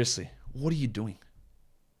seriously, what are you doing?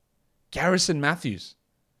 Garrison Matthews.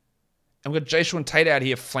 And we've got Jayshawn Tate out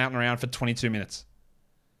here flaunting around for 22 minutes.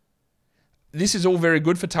 This is all very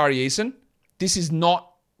good for Tari Eason. This is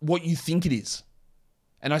not what you think it is.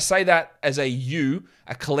 And I say that as a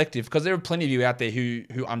collective, because there are plenty of you out there who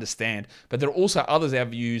understand. But there are also others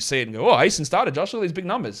out there who see it and go, oh, Eason started, Josh, all these big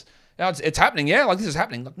numbers. Now it's happening, yeah? Like, this is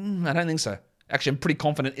happening. Like, I don't think so. Actually, I'm pretty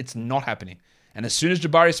confident it's not happening. And as soon as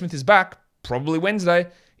Jabari Smith is back, probably Wednesday,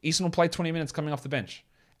 Eason will play 20 minutes coming off the bench.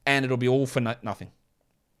 And it'll be all for nothing.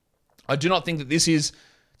 I do not think that this is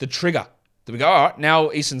the trigger that we go, all right, now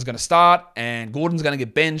Eason's going to start and Gordon's going to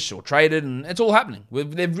get benched or traded, and it's all happening.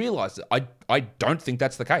 They've realized it. I don't think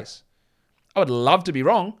that's the case. I would love to be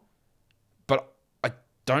wrong, but I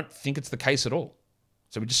don't think it's the case at all.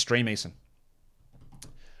 So we just stream Eason.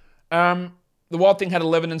 The Wild Thing had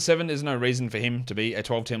 11 and 7. There's no reason for him to be a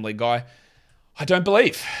 12-team league guy. I don't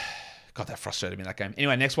believe. God, that frustrated me in that game.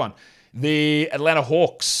 Anyway, next one. The Atlanta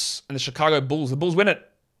Hawks and the Chicago Bulls. The Bulls win it.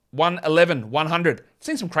 111-100. I've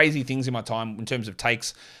seen some crazy things in my time in terms of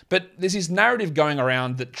takes, but there's this narrative going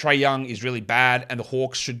around that Trae Young is really bad and the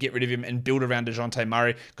Hawks should get rid of him and build around DeJounte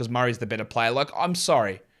Murray because Murray's the better player. Like, I'm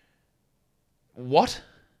sorry. What?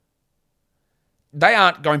 they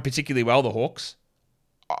aren't going particularly well, the Hawks.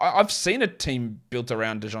 I've seen a team built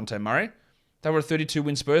around DeJounte Murray. They were a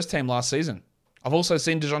 32-win Spurs team last season. I've also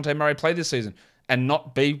seen DeJounte Murray play this season and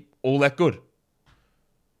not be all that good.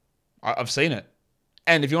 I've seen it.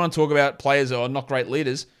 And if you want to talk about players that are not great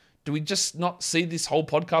leaders, do we just not see this whole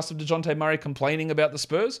podcast of DeJounte Murray complaining about the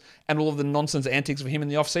Spurs and all of the nonsense antics of him in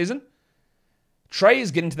the offseason? Trey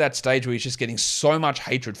is getting to that stage where he's just getting so much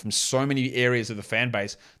hatred from so many areas of the fan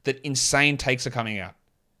base that insane takes are coming out.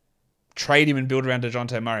 Trade him and build around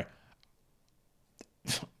DeJounte Murray.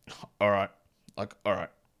 All right.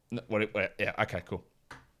 Yeah, okay, cool.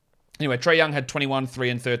 Anyway, Trae Young had 21, 3,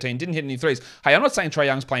 and 13. Didn't hit any threes. Hey, I'm not saying Trae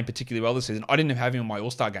Young's playing particularly well this season. I didn't have him in my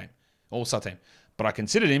All-Star team. But I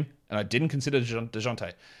considered him, and I didn't consider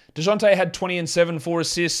DeJounte. DeJounte had 20 and 7, 4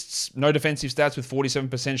 assists, no defensive stats with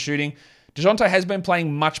 47% shooting. DeJounte has been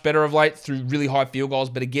playing much better of late through really high field goals,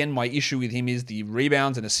 but again, my issue with him is the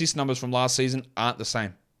rebounds and assist numbers from last season aren't the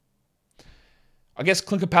same. I guess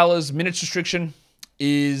Clint Capella's minutes restriction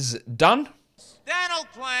is done. Dental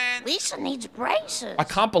plan. Lisa needs braces. I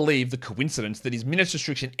can't believe the coincidence that his minutes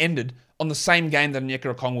restriction ended on the same game that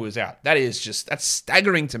Onyeka Okongwu was out. That's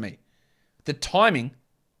staggering to me. The timing,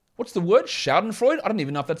 what's the word? Schadenfreude? I don't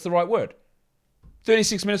even know if that's the right word.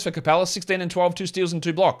 36 minutes for Capella, 16 and 12, 2 steals and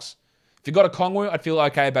 2 blocks. If you got Okongwu, I'd feel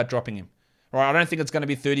okay about dropping him. Right, I don't think it's going to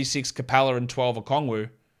be 36 Capella and 12 Okongwu,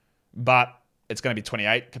 but it's going to be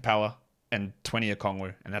 28 Capella and 20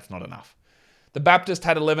 Okongwu, and that's not enough. The Baptist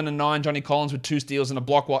had 11 and 9, Johnny Collins with 2 steals and a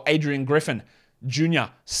block, while Adrian Griffin Jr.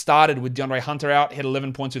 started with DeAndre Hunter out, hit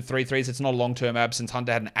 11 points with 3 threes. It's not a long-term absence.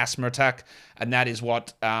 Hunter had an asthma attack, and that is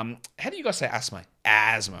what... how do you guys say asthma?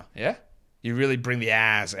 Asthma, yeah? You really bring the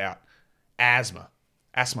as out. Asthma.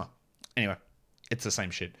 Anyway, it's the same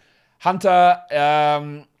shit. Hunter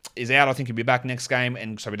is out. I think he'll be back next game,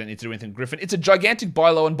 and so we don't need to do anything with Griffin. It's a gigantic buy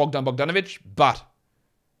low on Bogdan Bogdanovic, but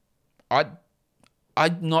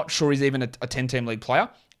I'm not sure he's even a 10-team league player,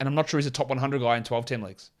 and I'm not sure he's a top 100 guy in 12-team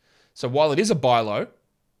leagues. So while it is a buy low,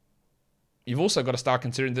 you've also got to start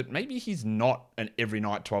considering that maybe he's not an every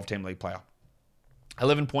night 12-team league player.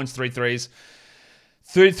 11 points, 3 threes,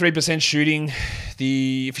 33% shooting.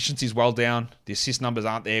 The efficiency is well down. The assist numbers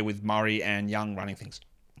aren't there with Murray and Young running things.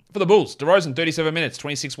 For the Bulls, DeRozan, 37 minutes,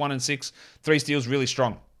 26, 1 and 6, 3 steals, really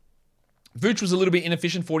strong. Vooch was a little bit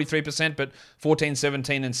inefficient, 43%, but 14,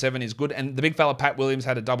 17, and 7 is good. And the big fella, Pat Williams,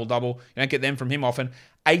 had a double-double. You don't get them from him often.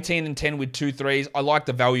 18 and 10 with 2 threes. I like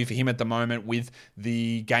the value for him at the moment with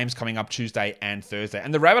the games coming up Tuesday and Thursday.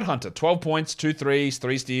 And the Rabbit Hunter, 12 points, 2 threes,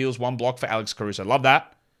 3 steals, 1 block for Alex Caruso. Love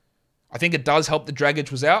that. I think it does help that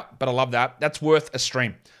Dragic was out, but I love that. That's worth a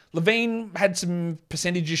stream. Levine had some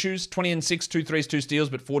percentage issues, 20 and 6, 2 threes, 2 steals,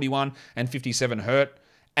 but 41 and 57 hurt.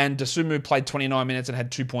 And Dosunmu played 29 minutes and had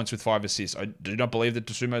 2 points with 5 assists. I do not believe that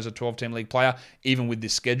Dosunmu is a 12-team league player, even with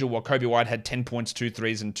this schedule, while Kobe White had 10 points, 2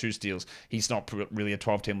 threes, and 2 steals. He's not really a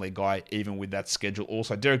 12-team league guy, even with that schedule.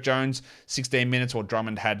 Also, Derek Jones, 16 minutes, while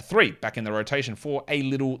Drummond had 3 back in the rotation for a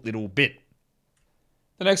little bit.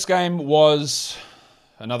 The next game was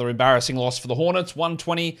another embarrassing loss for the Hornets,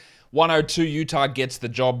 120-102. Utah gets the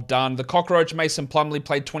job done. The Cockroach, Mason Plumlee,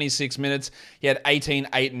 played 26 minutes. He had 18,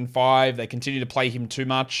 8, and 5. They continue to play him too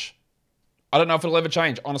much. I don't know if it'll ever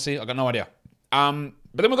change. Honestly, I got no idea. But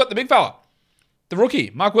then we've got the big fella, the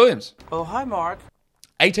rookie, Mark Williams. Oh, hi, Mark.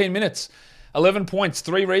 18 minutes, 11 points,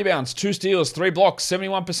 3 rebounds, 2 steals, 3 blocks,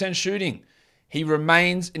 71% shooting. He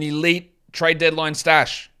remains an elite trade deadline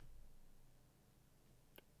stash.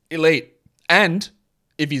 Elite. And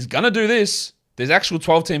if he's going to do this, there's actual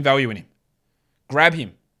 12-team value in him. Grab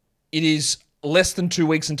him. It is less than 2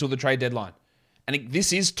 weeks until the trade deadline. And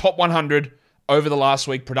this is top 100 over the last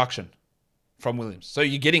week production from Williams. So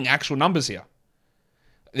you're getting actual numbers here.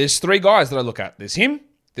 There's 3 guys that I look at. There's him.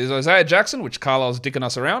 There's Isaiah Jackson, which Carlisle's dicking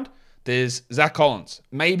us around. There's Zach Collins.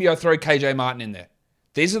 Maybe I throw KJ Martin in there.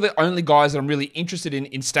 These are the only guys that I'm really interested in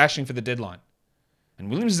stashing for the deadline. And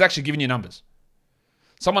Williams is actually giving you numbers.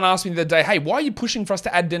 Someone asked me the other day, hey, why are you pushing for us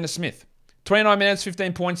to add Dennis Smith? 29 minutes,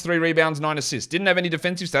 15 points, 3 rebounds, 9 assists. Didn't have any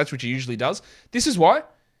defensive stats, which he usually does. This is why.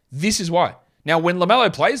 Now, when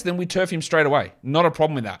LaMelo plays, then we turf him straight away. Not a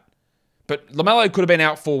problem with that. But LaMelo could have been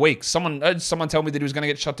out 4 weeks. Someone tell me that he was going to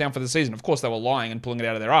get shut down for the season. Of course, they were lying and pulling it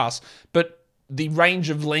out of their ass. But the range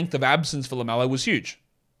of length of absence for LaMelo was huge.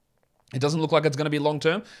 It doesn't look like it's going to be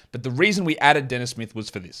long-term. But the reason we added Dennis Smith was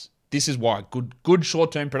for this. This is why. Good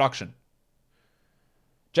short-term production.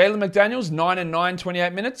 Jalen McDaniels, 9 and 9,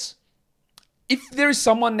 28 minutes. If there is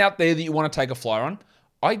someone out there that you want to take a flyer on,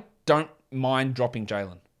 I don't mind dropping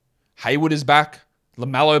Jalen. Hayward is back.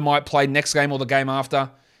 LaMelo might play next game or the game after.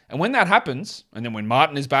 And when that happens, and then when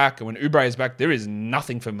Martin is back and when Oubre is back, there is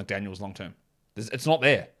nothing for McDaniels long term. It's not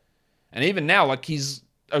there. And even now, like, he's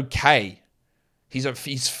okay.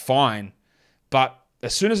 He's fine. But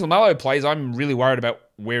as soon as LaMelo plays, I'm really worried about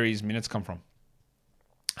where his minutes come from.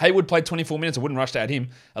 Hayward played 24 minutes. I wouldn't rush to add him.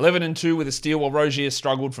 11 and 2 with a steal, while Rozier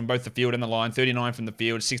struggled from both the field and the line. 39 from the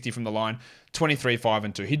field, 60 from the line, 23, 5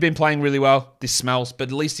 and 2. He'd been playing really well. This smells, but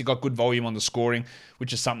at least he got good volume on the scoring,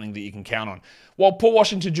 which is something that you can count on. While Paul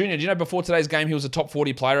Washington Jr., do you know before today's game he was a top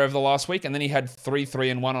 40 player over the last week, and then he had 3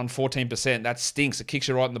 and 1 on 14%. That stinks. It kicks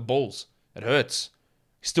you right in the balls. It hurts.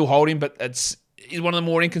 You still hold him, but he's one of the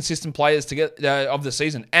more inconsistent players to get of the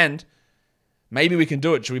season. And maybe we can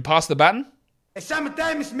do it. Should we pass the baton?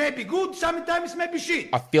 Sometimes it may be good, sometimes it may be shit.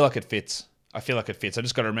 I feel like it fits. I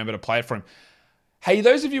just got to remember to play it for him. Hey,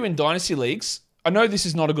 those of you in Dynasty Leagues, I know this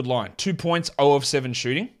is not a good line. 2 points, 0 of 7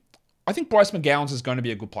 shooting. I think Bryce McGowan's is going to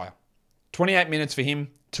be a good player. 28 minutes for him,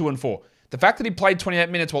 2 and 4. The fact that he played 28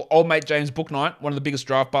 minutes while old mate James Bouknight, one of the biggest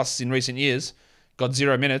draft busts in recent years, got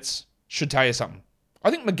 0 minutes, should tell you something. I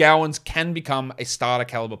think McGowan's can become a starter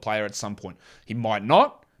caliber player at some point. He might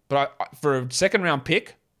not, but for a second round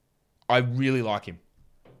pick, I really like him.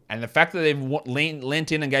 And the fact that they've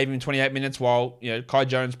lent in and gave him 28 minutes while Kai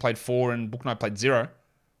Jones played 4 and Bouknight played 0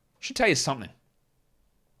 should tell you something.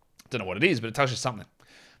 Don't know what it is, but it tells you something.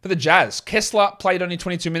 For the Jazz, Kessler played only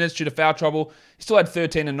 22 minutes due to foul trouble. He still had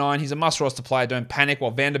 13 and 9. He's a must-roster player, don't panic,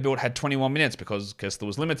 while Vanderbilt had 21 minutes because Kessler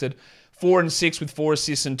was limited. 4 and 6 with 4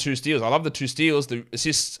 assists and 2 steals. I love the 2 steals. The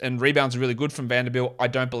assists and rebounds are really good from Vanderbilt. I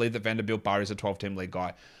don't believe that Vanderbilt Bar is a 12-team league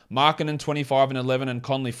guy. Markkanen 25 and 11 and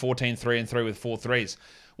Conley 14, 3 and 3 with 4 threes.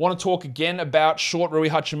 Want to talk again about short Rui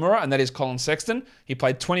Hachimura, and that is Colin Sexton. He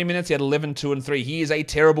played 20 minutes. He had 11, 2 and 3. He is a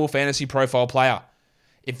terrible fantasy profile player.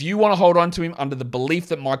 If you want to hold on to him under the belief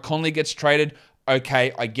that Mike Conley gets traded,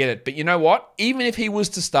 okay, I get it. But you know what? Even if he was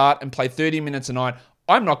to start and play 30 minutes a night,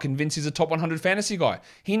 I'm not convinced he's a top 100 fantasy guy.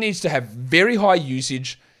 He needs to have very high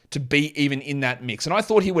usage to be even in that mix. And I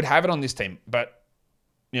thought he would have it on this team. But,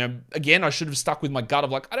 again, I should have stuck with my gut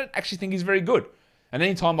of I don't actually think he's very good. And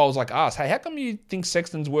anytime I was asked, hey, how come you think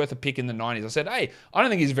Sexton's worth a pick in the 90s? I said, hey, I don't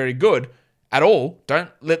think he's very good at all. Don't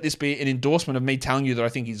let this be an endorsement of me telling you that I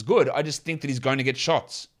think he's good. I just think that he's going to get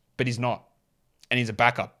shots, but he's not. And he's a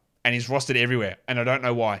backup. And he's rostered everywhere. And I don't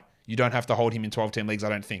know why. You don't have to hold him in 12-team leagues, I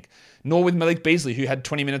don't think. Nor with Malik Beasley, who had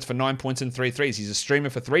 20 minutes for 9 points and 3 threes. He's a streamer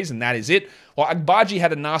for threes, and that is it. While Agbaji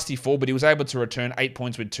had a nasty fall, but he was able to return 8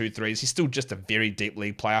 points with 2 threes. He's still just a very deep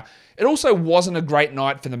league player. It also wasn't a great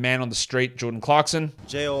night for the man on the street, Jordan Clarkson.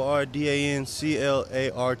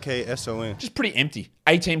 JordanClarkson. Just pretty empty.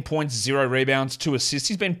 18 points, 0 rebounds, 2 assists.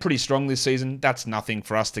 He's been pretty strong this season. That's nothing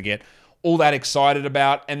for us to get all that excited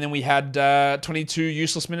about. And then we had 22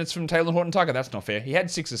 useless minutes from Taylor Horton-Tucker. That's not fair. He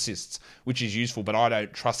had 6 assists, which is useful, but I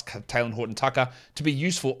don't trust Taylor Horton-Tucker to be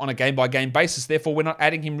useful on a game-by-game basis. Therefore, we're not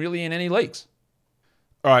adding him really in any leagues.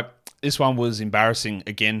 All right, this one was embarrassing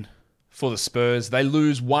again for the Spurs. They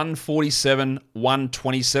lose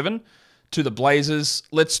 147-127 to the Blazers.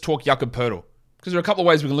 Let's talk Jakob Poeltl, because there are a couple of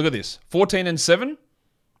ways we can look at this. 14 and 7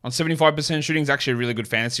 on 75% shooting is actually a really good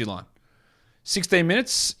fantasy line. 16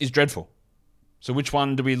 minutes is dreadful. So which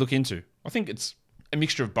one do we look into? I think it's a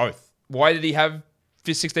mixture of both. Why did he have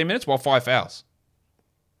 16 minutes? Well, 5 fouls.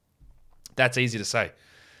 That's easy to say.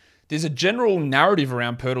 There's a general narrative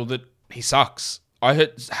around Poeltl that he sucks. I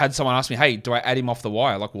had someone ask me, hey, do I add him off the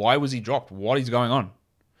wire? Why was he dropped? What is going on?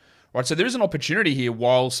 Right, so there is an opportunity here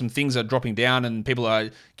while some things are dropping down and people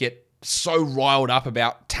get so riled up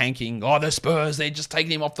about tanking. Oh, the Spurs, they're just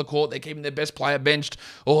taking him off the court. They're keeping their best player benched.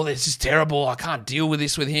 Oh, this is terrible. I can't deal with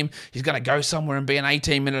this with him. He's going to go somewhere and be an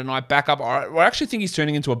 18-minute-a-night backup. I actually think he's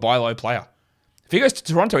turning into a buy low player. If he goes to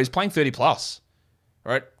Toronto, he's playing 30 plus.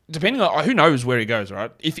 Right? Depending on who knows where he goes, right?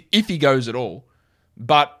 If he goes at all.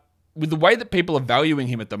 But with the way that people are valuing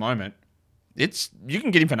him at the moment, you can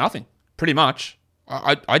get him for nothing, pretty much.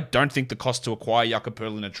 I don't think the cost to acquire Jakob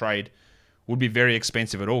Poeltl in a trade would be very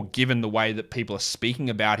expensive at all, given the way that people are speaking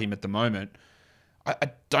about him at the moment.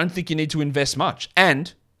 I don't think you need to invest much.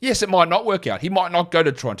 And yes, it might not work out. He might not go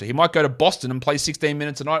to Toronto. He might go to Boston and play 16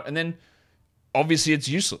 minutes a night, and then obviously it's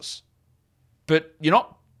useless. But you're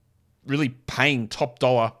not really paying top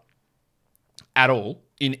dollar at all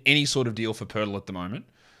in any sort of deal for Poeltl at the moment.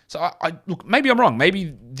 So look, maybe I'm wrong.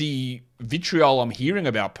 Maybe the vitriol I'm hearing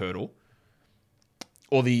about Poeltl,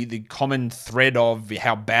 or the common thread of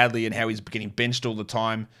how badly and how he's getting benched all the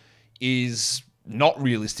time, is not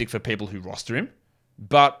realistic for people who roster him.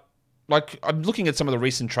 But I'm looking at some of the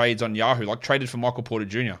recent trades on Yahoo, traded for Michael Porter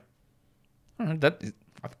Jr. I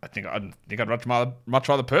think I'd much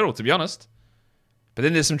rather Poeltl, to be honest. But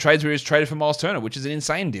then there's some trades where he was traded for Miles Turner, which is an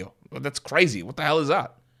insane deal. That's crazy. What the hell is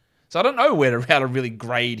that? So I don't know how to really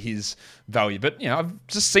grade his value. But, I've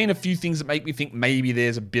just seen a few things that make me think maybe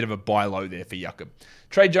there's a bit of a buy low there for Jakob.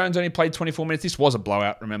 Trey Jones only played 24 minutes. This was a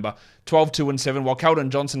blowout, remember. 12, 2, and 7. While Keldon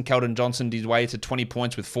Johnson did way to 20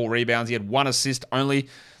 points with 4 rebounds. He had 1 assist only.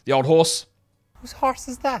 The old horse. Whose horse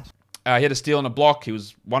is that? He had a steal and a block. He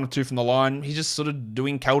was 1 of 2 from the line. He's just sort of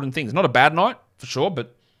doing Keldon things. Not a bad night, for sure,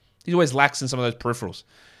 but he's always lax in some of those peripherals.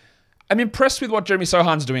 I'm impressed with what Jeremy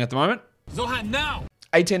Sohan's doing at the moment. Zohan now!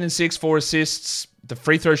 18 and 6, 4 assists. The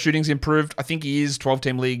free throw shooting's improved. I think he is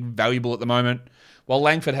 12-team league valuable at the moment. While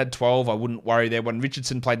Langford had 12, I wouldn't worry there. When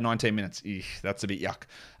Richardson played 19 minutes, that's a bit yuck.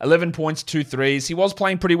 11 points, 2 threes. He was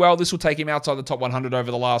playing pretty well. This will take him outside the top 100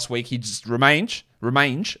 over the last week. He just remains a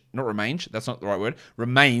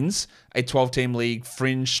 12-team league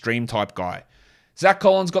fringe stream type guy. Zach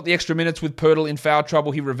Collins got the extra minutes with Poeltl in foul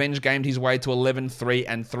trouble. He revenge gamed his way to 11, 3,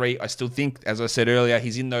 and 3. I still think, as I said earlier,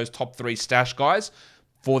 he's in those top 3 stash guys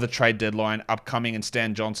for the trade deadline upcoming, and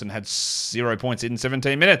Stan Johnson had 0 points in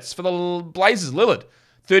 17 minutes. For the Blazers, Lillard,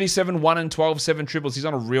 37, 1 and 12, 7 triples. He's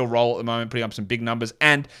on a real roll at the moment, putting up some big numbers,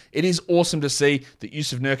 and it is awesome to see that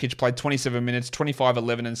Yusuf Nurkic played 27 minutes, 25,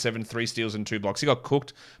 11, and 7, 3 steals and 2 blocks. He got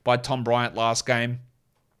cooked by Tom Bryant last game,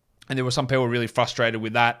 and there were some people really frustrated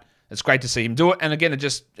with that. It's great to see him do it, and again, it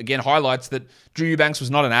just highlights that Drew Eubanks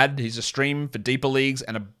was not an ad. He's a stream for deeper leagues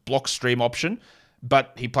and a block stream option,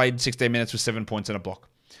 but he played 16 minutes with 7 points and a block.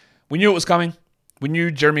 We knew it was coming. We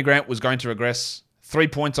knew Jeremy Grant was going to regress. 3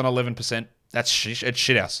 points on 11%. It's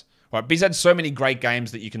shithouse. Right, but he's had so many great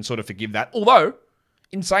games that you can sort of forgive that. Although,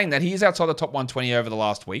 in saying that, he is outside the top 120 over the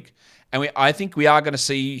last week. And I think we are going to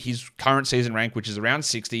see his current season rank, which is around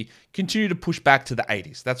 60, continue to push back to the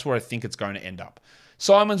 80s. That's where I think it's going to end up.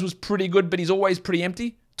 Simons was pretty good, but he's always pretty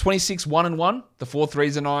empty. 26, 1 and 1. The 4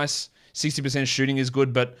 threes are nice. 60% shooting is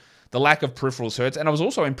good, but the lack of peripherals hurts. And I was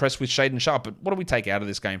also impressed with Shaedon Sharpe. But what do we take out of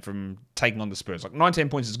this game from taking on the Spurs? 19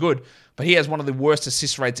 points is good, but he has one of the worst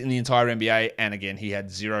assist rates in the entire NBA. And again, he had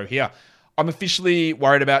 0 here. I'm officially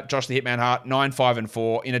worried about Josh the Hitman Hart. 9, 5, and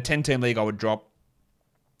 4. In a 10-team league, I would drop.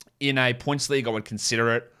 In a points league, I would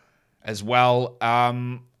consider it as well.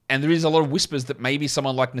 And there is a lot of whispers that maybe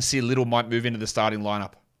someone like Nasir Little might move into the starting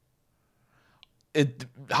lineup.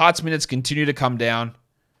 Hart's minutes continue to come down.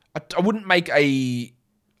 I wouldn't make a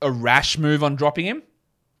rash move on dropping him,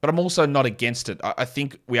 but I'm also not against it. I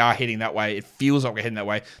think we are heading that way. It feels like we're heading that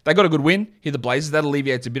way. They got a good win here, the Blazers. That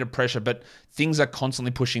alleviates a bit of pressure, but things are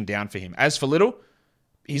constantly pushing down for him. As for Little,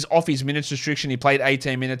 he's off his minutes restriction. He played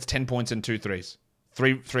 18 minutes, 10 points and 2 threes.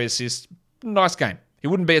 3 assists. Nice game. He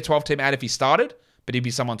wouldn't be a 12-team ad if he started, but he'd be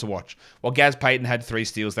someone to watch. While Gaz Payton had 3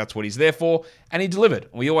 steals, that's what he's there for, and he delivered.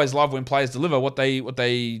 We always love when players deliver what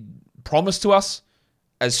they promise to us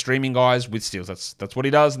as streaming guys with steals. That's what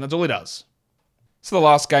he does, and that's all he does. So the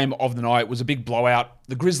last game of the night was a big blowout.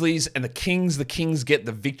 The Grizzlies and the Kings. The Kings get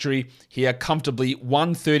the victory here comfortably,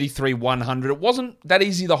 133-100. It wasn't that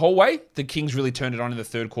easy the whole way. The Kings really turned it on in the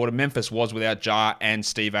third quarter. Memphis was without Ja and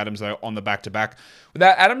Steve Adams, though, on the back-to-back.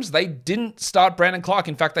 Without Adams, they didn't start Brandon Clark.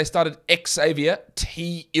 In fact, they started Xavier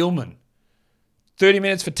T. Illman. 30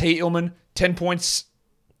 minutes for T. Illman, 10 points,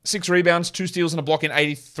 6 rebounds, 2 steals and a block in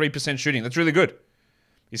 83% shooting. That's really good.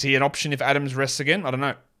 Is he an option if Adams rests again? I don't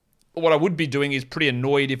know. But what I would be doing is pretty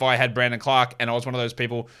annoyed if I had Brandon Clark and I was one of those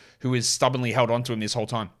people who has stubbornly held on to him this whole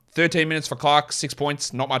time. 13 minutes for Clark, 6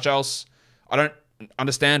 points, not much else. I don't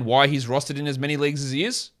understand why he's rostered in as many leagues as he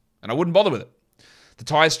is, and I wouldn't bother with it. The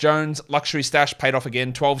Tyus Jones luxury stash paid off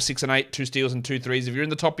again, 12, 6, and 8, 2 steals and 2 threes. If you're in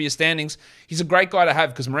the top of your standings, he's a great guy to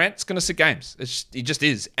have because Morant's going to sit games. He just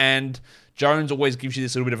is. And Jones always gives you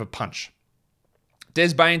this little bit of a punch.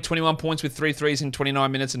 Des Bain, 21 points with 3 threes in 29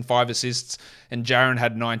 minutes and 5 assists. And Jaren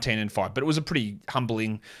had 19 and 5. But it was a pretty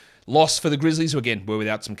humbling loss for the Grizzlies, who again were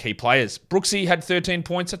without some key players. Brooksy had 13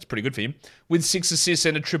 points. That's pretty good for him. With 6 assists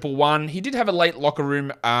and a 1-1. He did have a late locker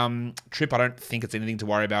room trip. I don't think it's anything to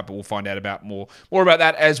worry about, but we'll find out about more about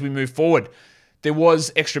that as we move forward. There was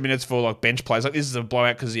extra minutes for bench players. This is a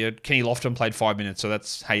blowout because Kenny Lofton played 5 minutes, so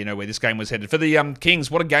that's how you know where this game was headed. For the Kings,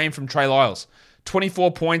 what a game from Trey Lyles. 24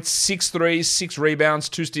 points, 6 threes, 6 rebounds,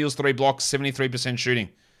 2 steals, 3 blocks, 73% shooting.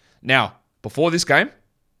 Now, before this game,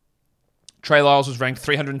 Trey Lyles was ranked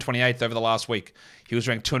 328th over the last week. He was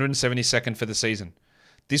ranked 272nd for the season.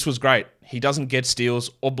 This was great. He doesn't get steals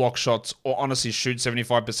or block shots or honestly shoot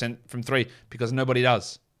 75% from 3 because nobody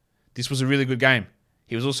does. This was a really good game.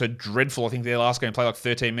 He was also dreadful. I think their last game played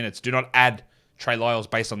 13 minutes. Do not add Trey Lyles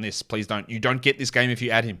based on this. Please don't. You don't get this game if you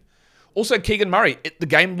add him. Also, Keegan Murray. The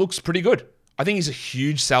game looks pretty good. I think he's a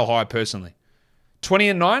huge sell high personally.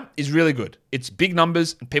 20-9 is really good. It's big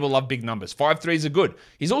numbers, and people love big numbers. 5 threes are good.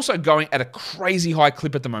 He's also going at a crazy high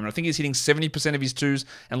clip at the moment. I think he's hitting 70% of his twos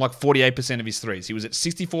and like 48% of his threes. He was at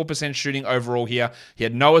 64% shooting overall here. He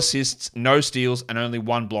had no assists, no steals, and only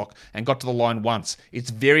 1 block, and got to the line once.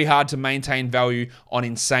 It's very hard to maintain value on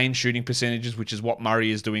insane shooting percentages, which is what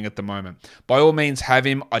Murray is doing at the moment. By all means, have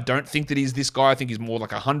him. I don't think that he's this guy. I think he's more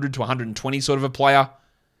like 100 to 120 sort of a player.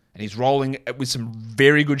 And he's rolling with some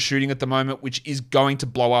very good shooting at the moment, which is going to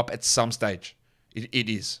blow up at some stage. It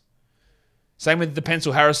is. Same with the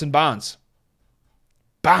pencil Harrison Barnes.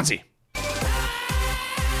 Barnesy.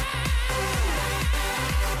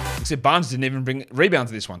 Except Barnes didn't even bring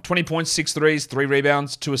rebounds to this one. 20 points, 6 threes, 3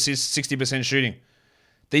 rebounds, 2 assists, 60% shooting.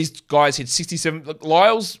 These guys hit 67. Look,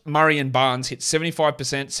 Lyles, Murray, and Barnes hit 75%,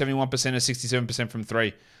 71%, and 67% from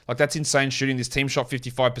 3. Like, that's insane shooting. This team shot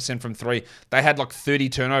 55% from 3. They had like 30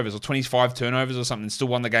 turnovers or 25 turnovers or something and still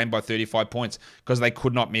won the game by 35 points because they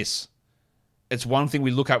could not miss. It's one thing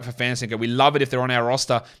we look at for fantasy and go, we love it if they're on our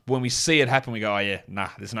roster. But when we see it happen, we go, oh yeah, nah,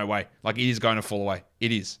 there's no way. Like, it is going to fall away.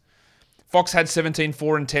 It is. Fox had 17,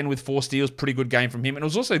 4, and 10 with 4 steals. Pretty good game from him. And it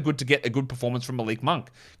was also good to get a good performance from Malik Monk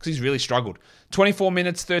because he's really struggled. 24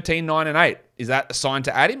 minutes, 13, 9, and 8. Is that a sign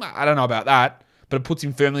to add him? I don't know about that. But it puts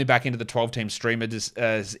him firmly back into the 12-team streamer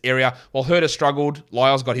area. While Herter struggled,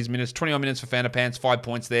 Lyles got his minutes. 21 minutes for Fanapants, 5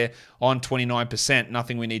 points there on 29%.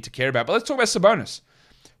 Nothing we need to care about. But let's talk about Sabonis,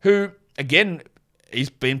 who, again, he's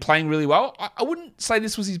been playing really well. I wouldn't say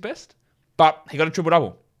this was his best, but he got a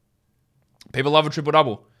triple-double. People love a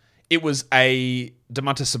triple-double. It was a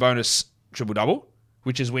Domantas Sabonis triple-double,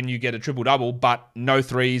 which is when you get a triple-double, but no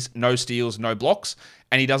threes, no steals, no blocks,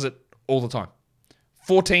 and he does it all the time.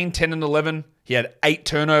 14, 10, and 11. He had 8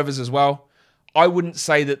 turnovers as well. I wouldn't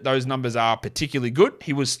say that those numbers are particularly good.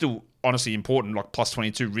 He was still honestly important, like plus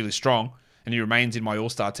 22, really strong. And he remains in my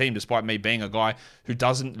all-star team, despite me being a guy who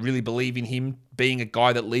doesn't really believe in him being a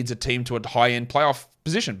guy that leads a team to a high-end playoff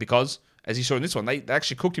position. Because, as you saw in this one, they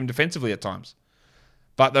actually cooked him defensively at times.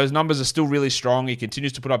 But those numbers are still really strong. He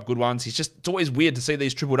continues to put up good ones. It's always weird to see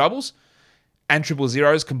these triple-doubles and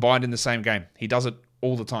triple-zeros combined in the same game. He does it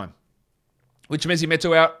all the time. With Chimezie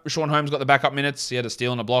Metu out, Rashawn Holmes got the backup minutes. He had a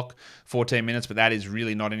steal and a block, 14 minutes, but that is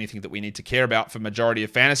really not anything that we need to care about for majority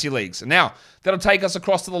of fantasy leagues. And now, that'll take us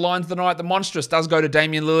across to the lines of the night. The monstrous does go to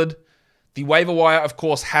Damian Lillard. The waiver wire, of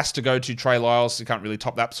course, has to go to Trey Lyles. You can't really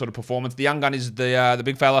top that sort of performance. The young gun is the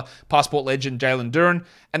big fella, passport legend Jalen Duren.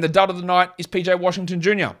 And the dud of the night is PJ Washington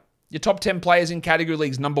Jr. Your top 10 players in category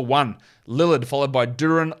leagues, number 1, Lillard, followed by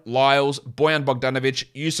Duren, Lyles, Bojan Bogdanovic,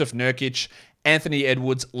 Yusuf Nurkic, Anthony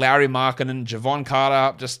Edwards, Lauri Markkanen, Javon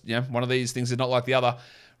Carter, just, one of these things is not like the other.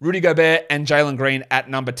 Rudy Gobert and Jalen Green at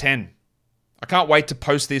number 10. I can't wait to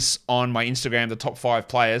post this on my Instagram, the top 5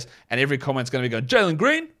 players, and every comment's going to be going, Jalen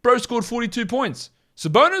Green, bro scored 42 points.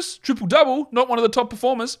 Sabonis, triple-double, not one of the top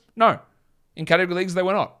performers. No, in category leagues they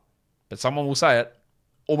were not. But someone will say it,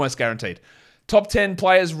 almost guaranteed. Top 10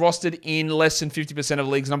 players rostered in less than 50% of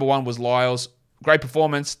leagues. Number 1 was Lyles. Great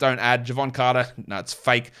performance. Don't add. Javon Carter. No, it's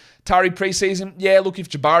fake. Tari preseason. Yeah, look, if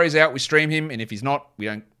Jabari's out, we stream him. And if he's not,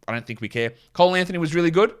 I don't think we care. Cole Anthony was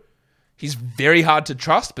really good. He's very hard to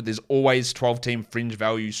trust, but there's always 12-team fringe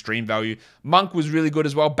value, stream value. Monk was really good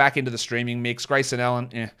as well. Back into the streaming mix. Grayson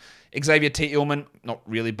Allen. Xavier T. Illman. Not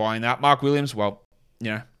really buying that. Mark Williams. Well,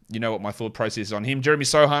 you know what my thought process is on him. Jeremy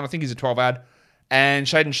Sohan. I think he's a 12 ad. And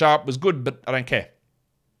Shaden Sharp was good, but I don't care.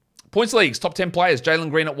 Points leagues, top 10 players. Jalen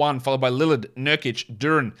Green at 1, followed by Lillard, Nurkic,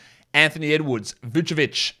 Duren, Anthony Edwards,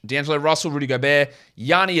 Vucevic, D'Angelo Russell, Rudy Gobert,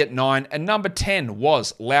 Yanni at 9, and number 10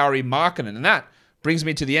 was Lauri Markkanen. And that brings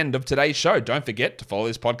me to the end of today's show. Don't forget to follow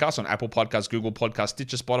this podcast on Apple Podcasts, Google Podcasts,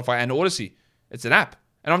 Stitcher, Spotify, and Odyssey. It's an app.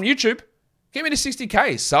 And on YouTube, get me to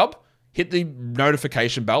 60K. Sub, hit the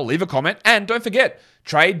notification bell, leave a comment, and don't forget,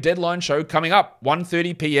 trade deadline show coming up,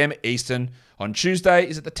 1:30 p.m. Eastern on Tuesday.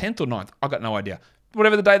 Is it the 10th or 9th? I've got no idea.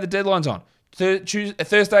 Whatever the day the deadline's on.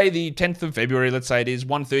 Thursday, the 10th of February, let's say it is,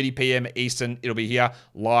 1:30 p.m. Eastern. It'll be here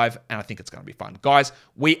live, and I think it's going to be fun. Guys,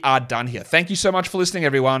 we are done here. Thank you so much for listening,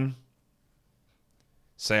 everyone.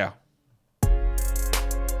 See ya.